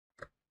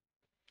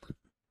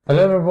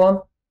Hello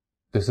everyone,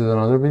 this is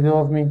another video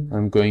of me.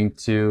 I'm going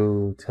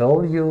to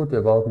tell you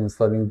about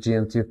installing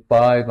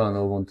GMT5 on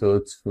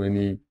Ubuntu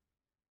 20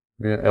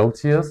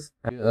 LTS.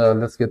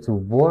 Let's get to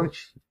work.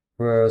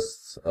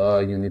 First,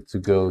 you need to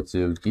go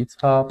to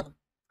GitHub.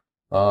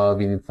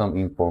 We need some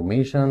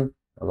information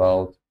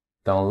about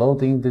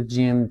downloading the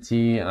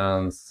GMT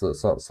and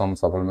some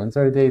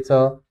supplementary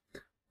data.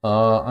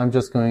 I'm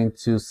just going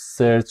to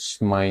search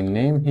my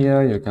name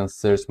here. You can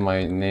search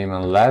my name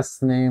and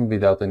last name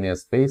without any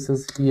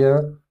spaces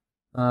here.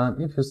 And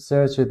if you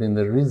search it in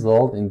the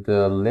result, in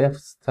the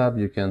left tab,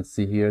 you can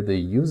see here the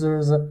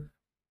users.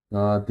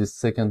 This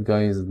second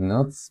guy is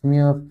not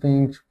me, I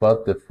think,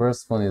 but the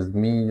first one is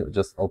me. You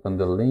just open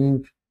the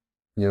link.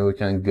 You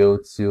can go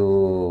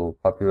to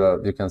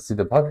popular, you can see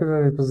the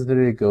popular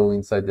repository, go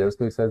inside the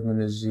Airspace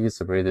terminology,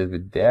 separated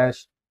with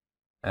dash.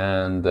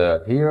 And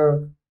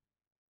here,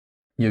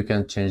 you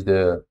can change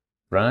the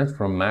branch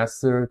from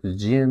master to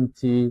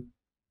GMT,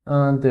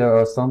 and there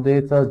are some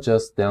data.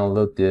 Just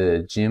download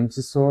the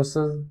GMT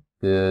sources,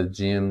 the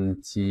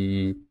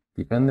GMT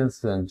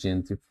dependencies, and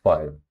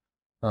GMT5.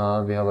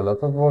 We have a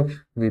lot of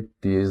work with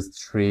these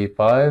three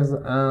files,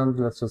 and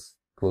let's just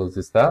close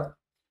this tab.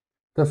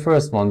 The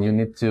first one, you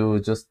need to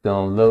just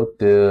download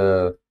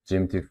the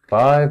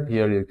GMT5.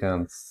 Here you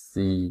can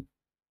see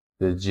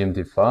the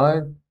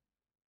GMT5.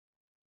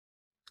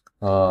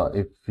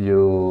 If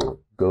you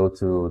go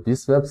to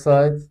this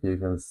website, you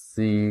can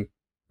see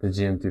the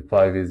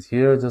GMT5 is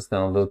here. Just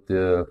download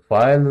the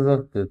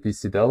files, the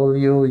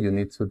DCW. You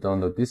need to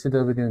download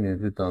DCW. You need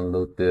to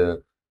download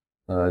the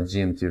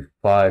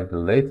GMT5, the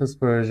latest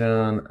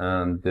version,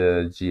 and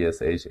the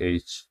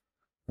GSHH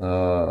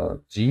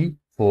G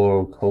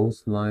for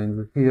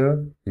coastlines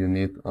here. You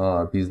need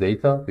these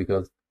data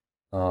because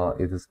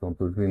it is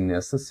completely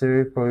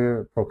necessary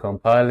for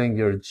compiling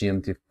your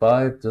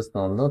GMT5. Just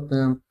download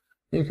them.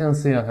 You can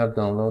see I have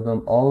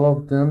downloaded all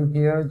of them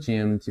here,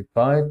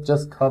 GMT5.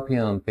 Just copy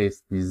and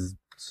paste these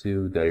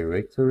two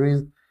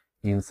directories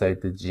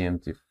inside the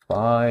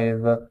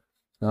GMT5.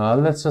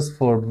 Let's just,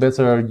 for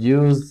better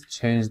use,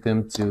 change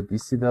them to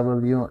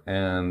DCW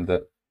and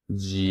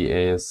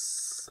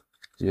GSHHG.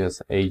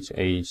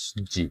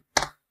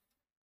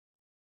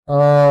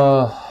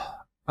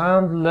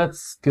 And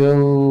let's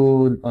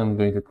go, I'm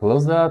going to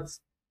close that.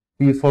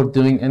 Before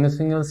doing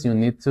anything else, you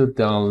need to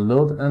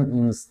download and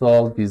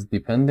install these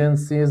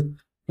dependencies.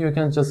 You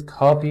can just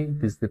copy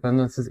these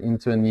dependencies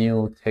into a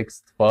new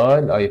text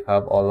file. I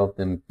have all of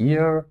them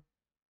here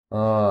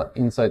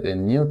inside a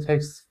new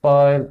text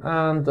file,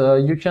 and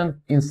you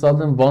can install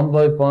them one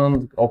by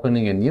one,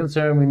 opening a new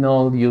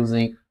terminal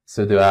using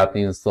sudo apt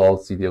install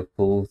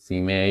cdfull,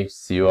 cmh,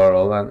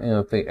 curl, and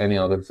any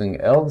other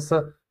thing else,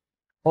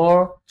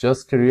 or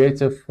just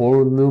create a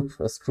for loop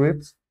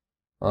script,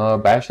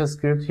 bash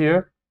script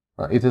here.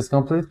 It is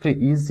completely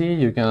easy.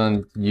 You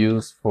can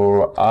use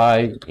for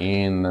I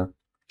in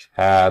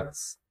chat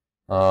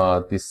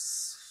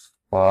this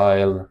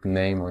file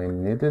name I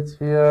need it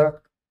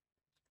here,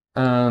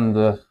 and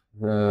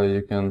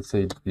you can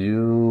say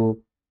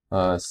do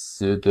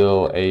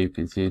sudo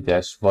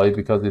apt-y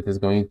because it is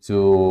going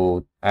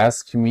to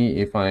ask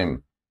me if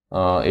I'm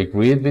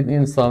agreed with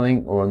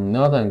installing or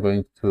not. I'm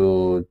going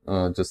to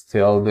just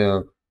tell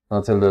the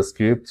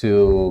script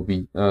to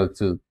be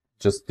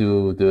just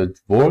do the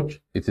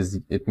work.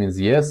 It means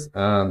yes,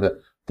 and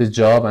the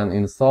job and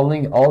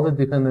installing all the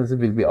dependencies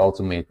will be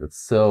automated.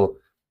 So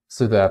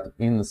sudo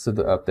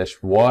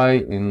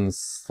apt-y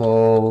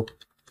install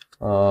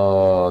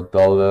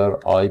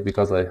 $I,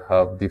 because I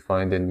have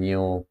defined a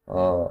new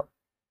the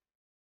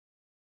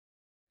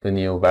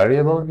new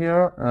variable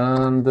here,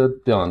 and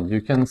done.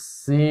 You can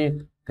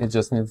see it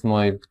just needs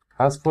my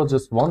password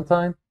just one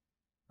time,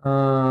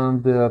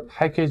 and the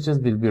packages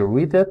will be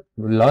read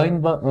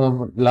line by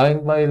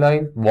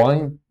line,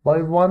 one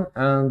by one,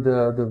 and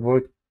the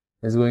work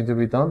is going to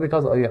be done.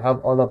 Because I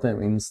have all of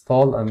them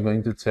installed, I'm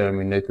going to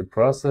terminate the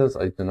process.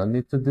 I do not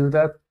need to do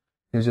that.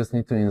 You just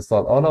need to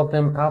install all of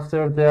them.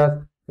 After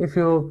that, if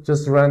you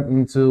just run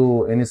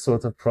into any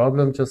sort of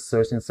problem, just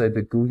search inside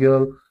the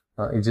Google.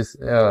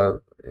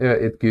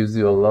 It gives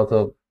you a lot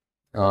of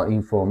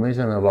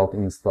information about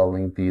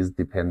installing these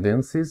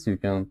dependencies. You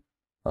can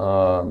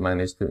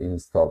manage to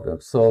install them.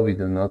 So we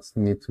do not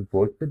need to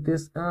work with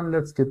this, and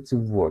let's get to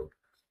work.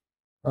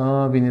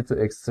 We need to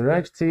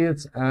extract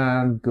it,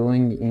 and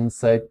going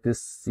inside the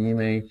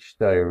cmh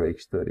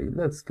directory.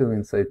 Let's go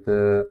inside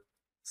the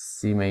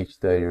cmh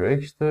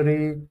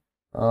directory.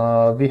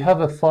 We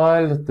have a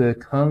file, the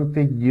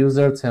config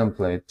user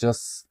template.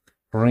 Just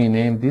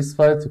rename this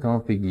file to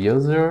config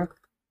user.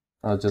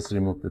 I'll just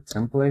remove the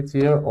template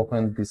here.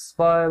 Open this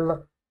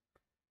file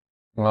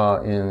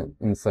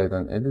inside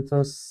an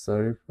editor.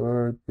 Sorry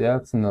for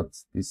that,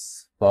 not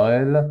this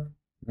file.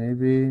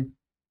 Maybe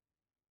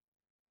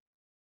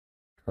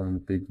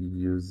config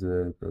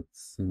user.cmh.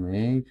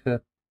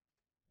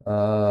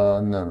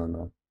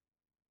 No.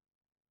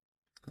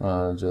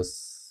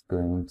 Just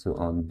going to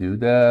undo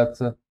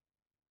that.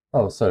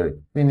 Oh, sorry.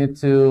 We need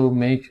to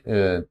make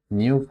a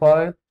new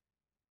file.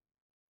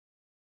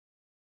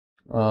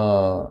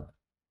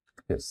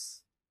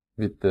 yes,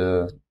 with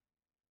the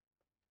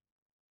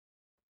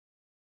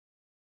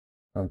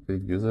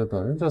config user,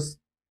 just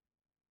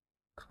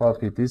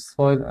copy this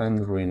file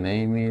and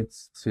rename it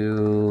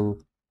to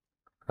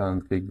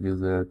config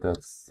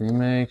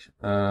user.cmake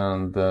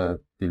and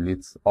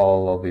delete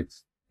all of it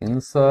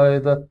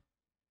inside,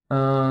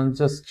 and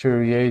just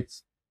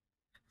create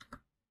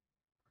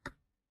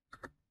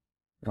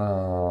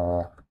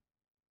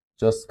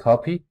just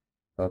copy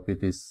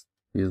these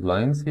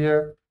lines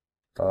here,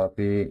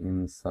 copy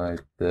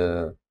inside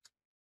the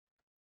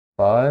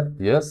file.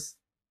 Yes,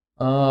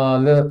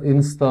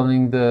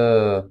 installing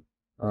the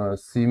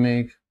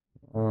cmake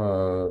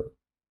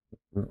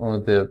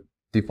the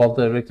default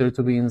directory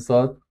to be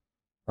installed.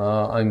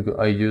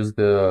 I use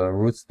the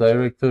root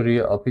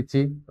directory apt.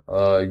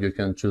 You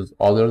can choose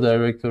other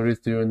directories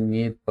you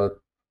need, but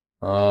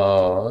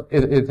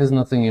it is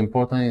nothing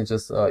important. It's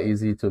just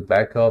easy to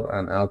backup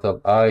and out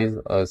of eyes.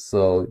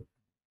 So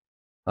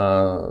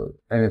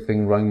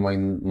anything wrong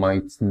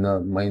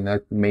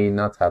may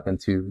not happen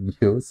to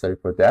you. Sorry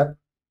for that.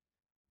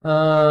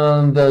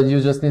 And you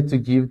just need to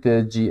give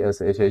the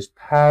GSHH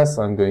pass.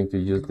 I'm going to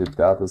use the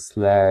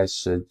 /GSHHG.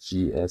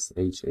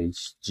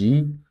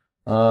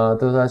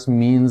 That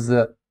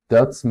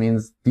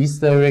means this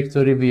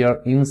directory we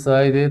are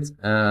inside it,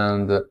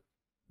 and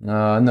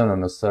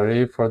no,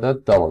 sorry for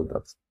that, double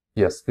dot.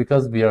 Yes,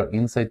 because we are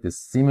inside the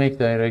cmake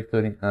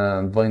directory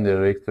and bind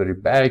directory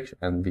back,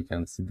 and we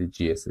can see the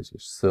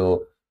GSHH.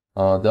 So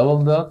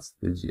double dot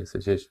the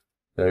GSHH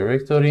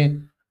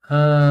directory,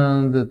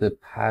 and the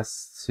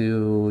pass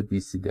to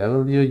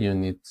DCW, you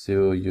need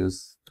to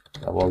use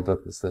double dot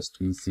slash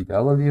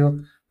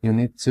DCW. You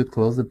need to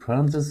close the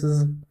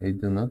parentheses. I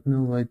do not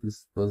know why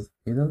this was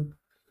hidden.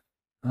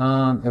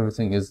 And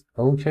everything is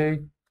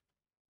okay.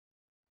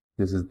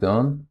 This is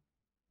done.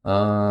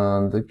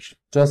 And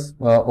just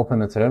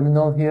open a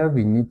terminal here.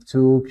 We need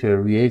to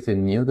create a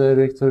new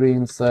directory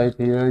inside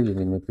here. You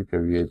need to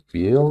create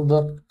build.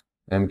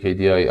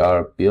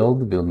 mkdir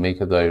build will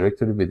make a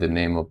directory with the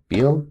name of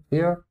build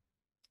here.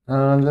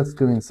 And let's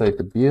go inside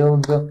the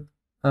build,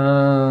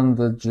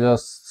 and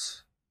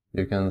just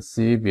you can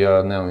see we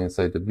are now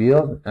inside the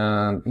build,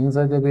 and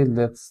inside the build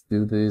let's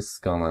do this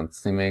command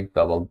cmake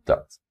double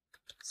dot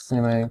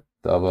cmake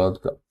double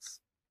dot.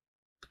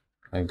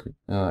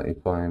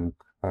 If I'm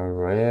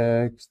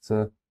correct,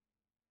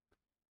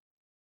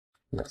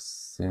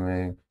 yes,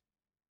 cmake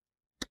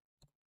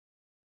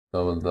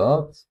double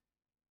dot.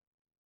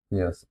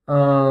 Yes,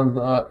 and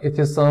it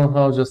is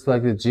somehow just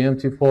like the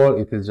GMT4.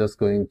 It is just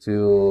going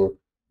to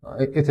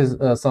it is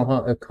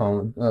somehow a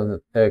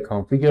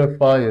configure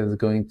file is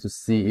going to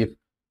see if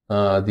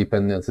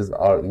dependencies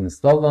are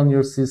installed on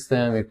your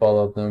system, if all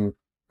of them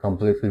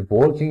completely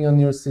working on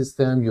your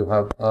system, you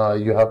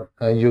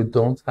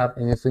don't have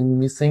anything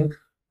missing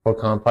for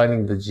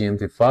compiling the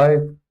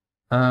GMT5,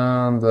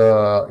 and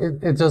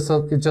it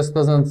just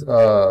doesn't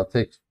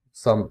take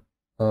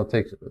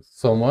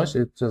so much.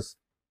 It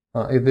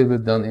will be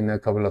done in a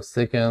couple of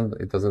seconds.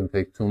 It doesn't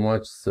take too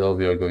much, so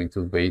we are going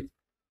to wait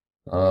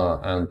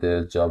and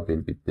the job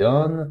will be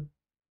done.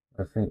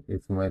 I think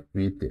it might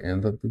be the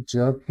end of the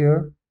job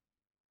here.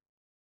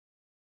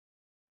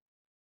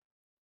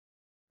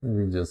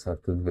 We just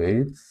have to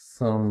wait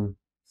some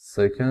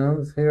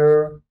seconds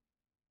here.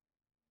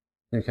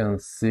 You can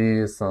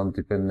see some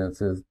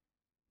dependencies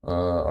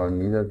are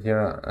needed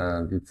here,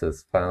 and it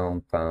says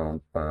found. They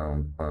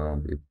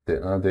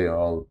are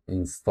all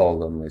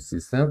installed on my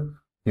system.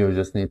 You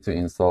just need to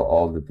install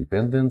all the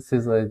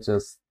dependencies I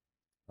just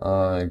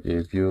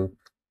gave you.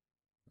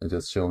 I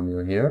just shown you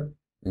here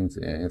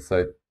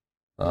inside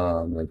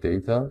my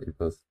data. It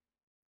was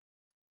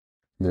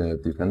the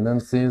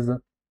dependencies.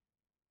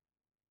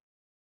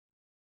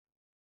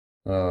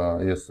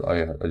 Yes,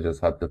 I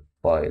just have the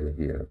file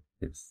here.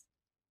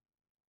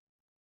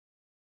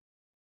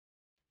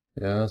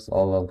 Yes,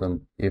 all of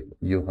them. If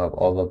you have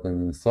all of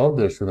them installed,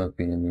 there shouldn't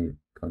be any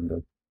kind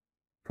of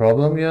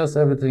problem. Yes,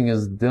 everything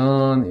is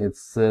done. It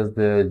says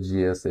the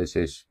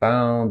GSHH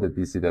found, the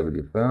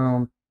DCW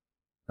found,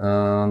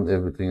 and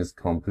everything is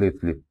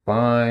completely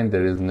fine.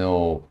 There is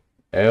no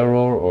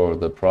error or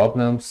the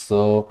problem.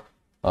 So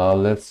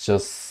let's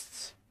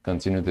just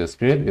continue the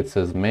script. It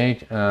says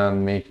make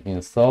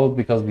install,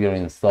 because we are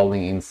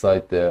installing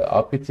inside the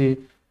apt,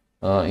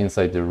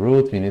 inside the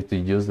root. We need to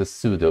use the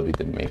sudo with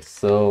the make.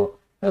 So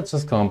let's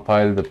just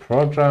compile the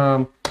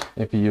program.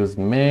 If you use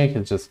make,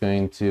 it's just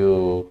going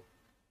to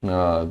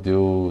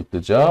do the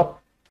job.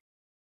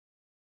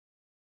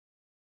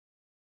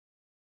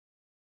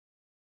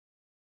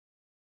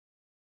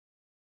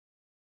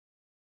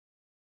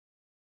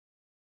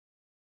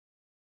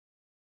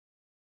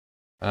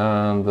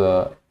 And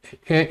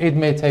it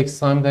may take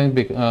some time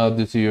due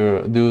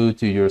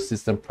to your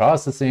system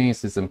processing,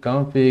 system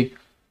config,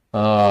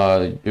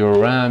 your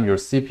RAM, your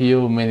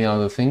CPU, many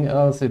other things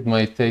else. It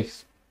might take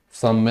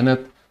some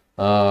minute,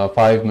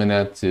 5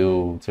 minutes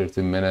to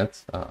 30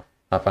 minutes,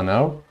 half an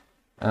hour.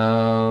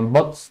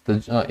 But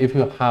if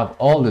you have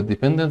all the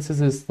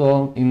dependencies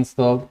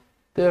installed,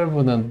 there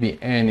wouldn't be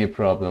any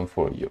problem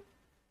for you.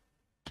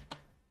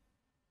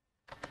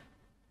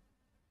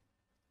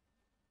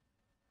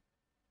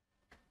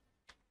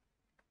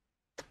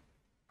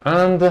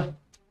 And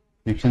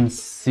you can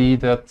see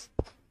that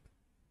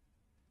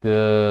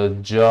the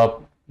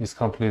job is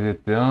completely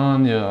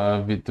done.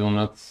 We do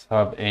not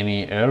have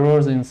any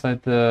errors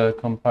inside the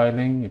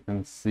compiling. You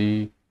can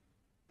see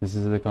this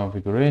is the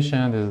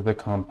configuration, this is the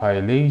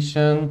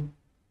compilation,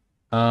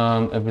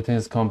 and everything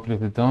is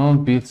completely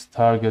done. Build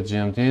target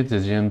GMT. The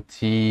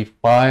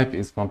GMT5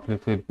 is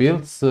completely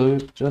built, so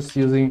just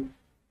using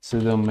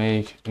sudo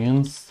make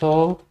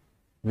install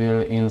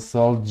will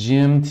install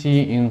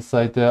GMT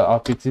inside the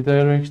apt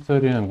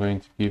directory. I'm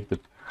going to give the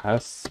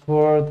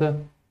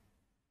password.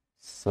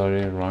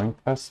 Sorry, wrong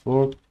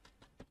password.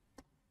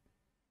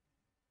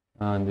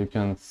 And you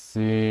can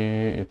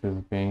see it is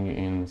being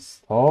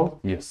installed.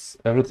 Yes,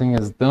 everything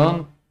is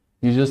done.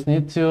 You just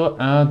need to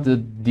add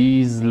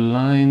these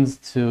lines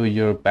to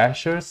your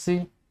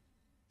bashrc.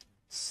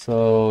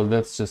 So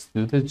let's just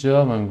do the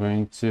job. I'm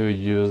going to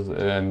use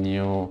a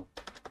new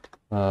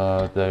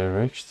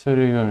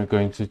directory. I'm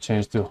going to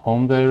change to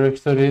home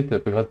directory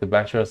because the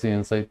bashrc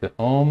inside the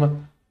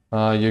home.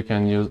 You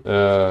can use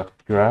a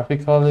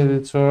graphical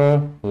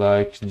editor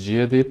like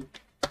gedit.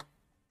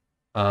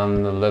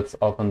 And let's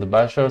open the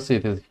bashrc.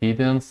 It is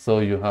hidden, so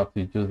you have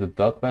to use the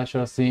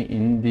 .bashrc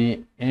in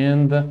the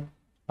end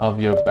of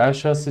your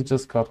bashrc.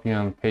 Just copy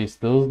and paste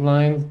those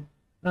lines,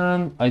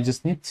 and I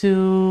just need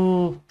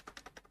to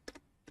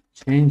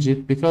change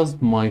it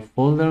because my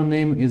folder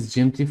name is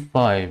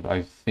GMT5,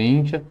 I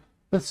think.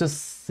 Let's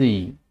just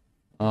see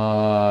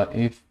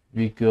if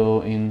we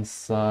go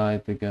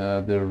inside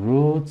the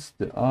root,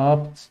 the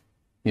opt.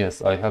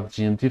 Yes, I have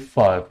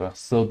GMT5,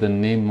 so the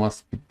name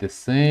must be the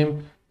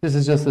same. This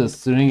is just a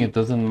string, it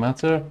doesn't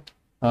matter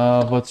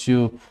what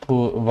you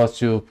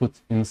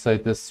put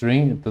inside the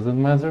string, it doesn't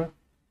matter.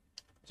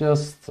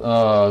 Just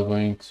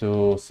going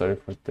to, sorry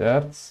for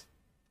that,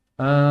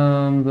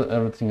 and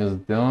everything is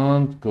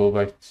done. Go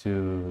back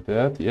to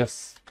that.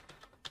 Yes,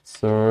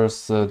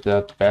 source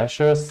that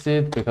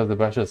bashrc, because the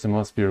bashrc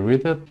must be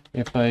read.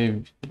 If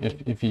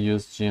you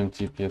use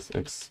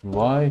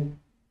gmt-psxy,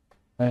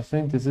 I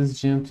think this is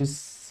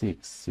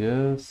gmt6.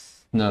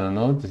 Yes,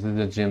 no, this is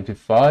the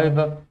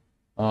gmt5.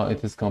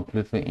 It is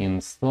completely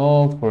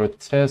installed. For a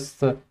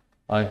test,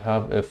 I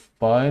have a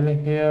file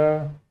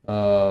here.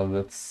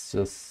 Let's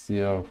just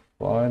see our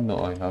file. No,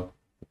 I have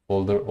the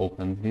folder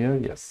open here.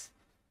 Yes.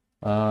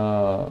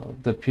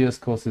 The PS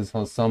code is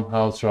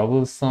somehow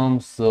troublesome.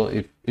 So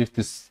if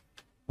this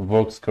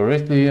works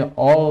correctly,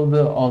 all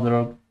the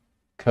other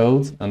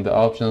codes and the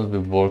options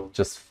will work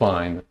just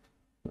fine.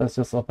 Let's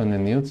just open a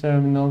new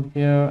terminal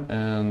here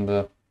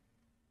and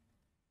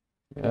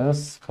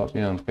yes, copy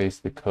and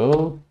paste the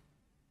code.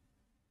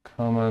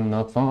 Command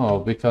not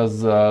found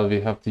because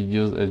we have to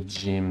use a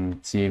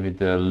GMT with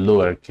the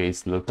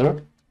lowercase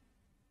letter.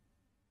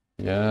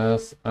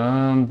 Yes,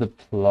 and the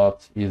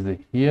plot is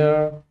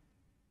here.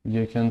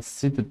 You can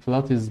see the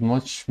plot is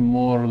much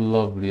more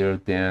lovelier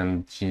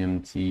than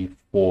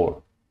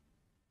GMT4,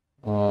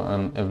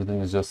 and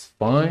everything is just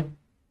fine.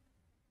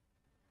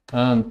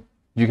 And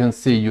you can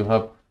see you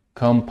have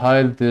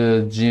compiled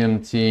the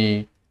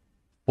GMT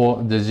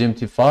for the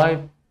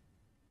GMT5.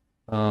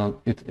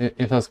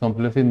 It has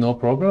completely no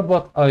problem,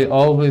 but I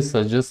always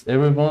suggest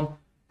everyone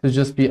to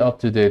just be up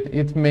to date.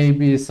 It may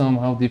be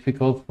somehow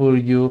difficult for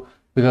you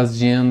because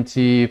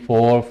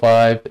GMT4,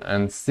 5,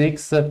 and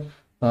 6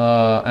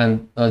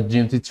 and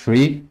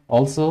GMT3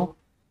 also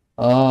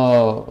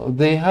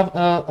they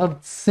have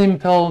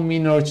simple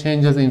minor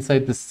changes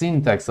inside the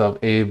syntax of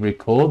every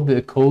code.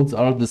 The codes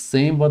are the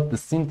same, but the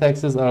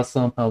syntaxes are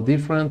somehow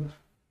different.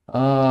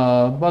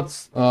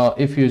 But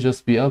if you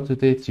just be up to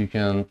date, you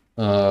can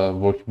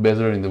work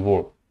better in the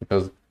work,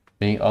 because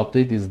being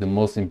updated is the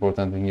most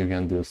important thing you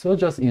can do. So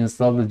just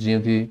install the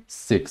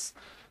GMT6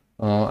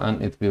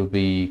 and it will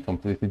be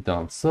completely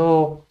done.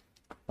 So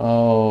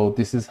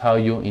this is how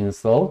you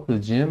install the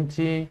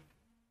GMT5.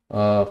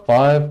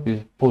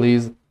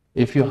 Please,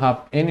 if you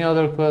have any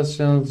other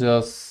questions,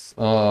 just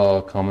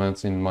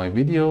comment in my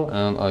video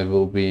and I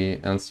will be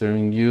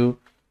answering you.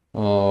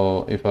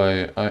 If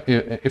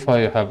I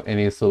have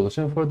any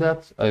solution for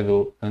that, I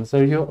will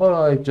answer you, or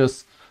I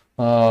just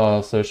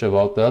search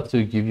about that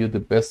to give you the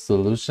best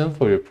solution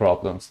for your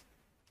problems.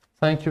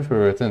 Thank you for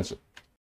your attention.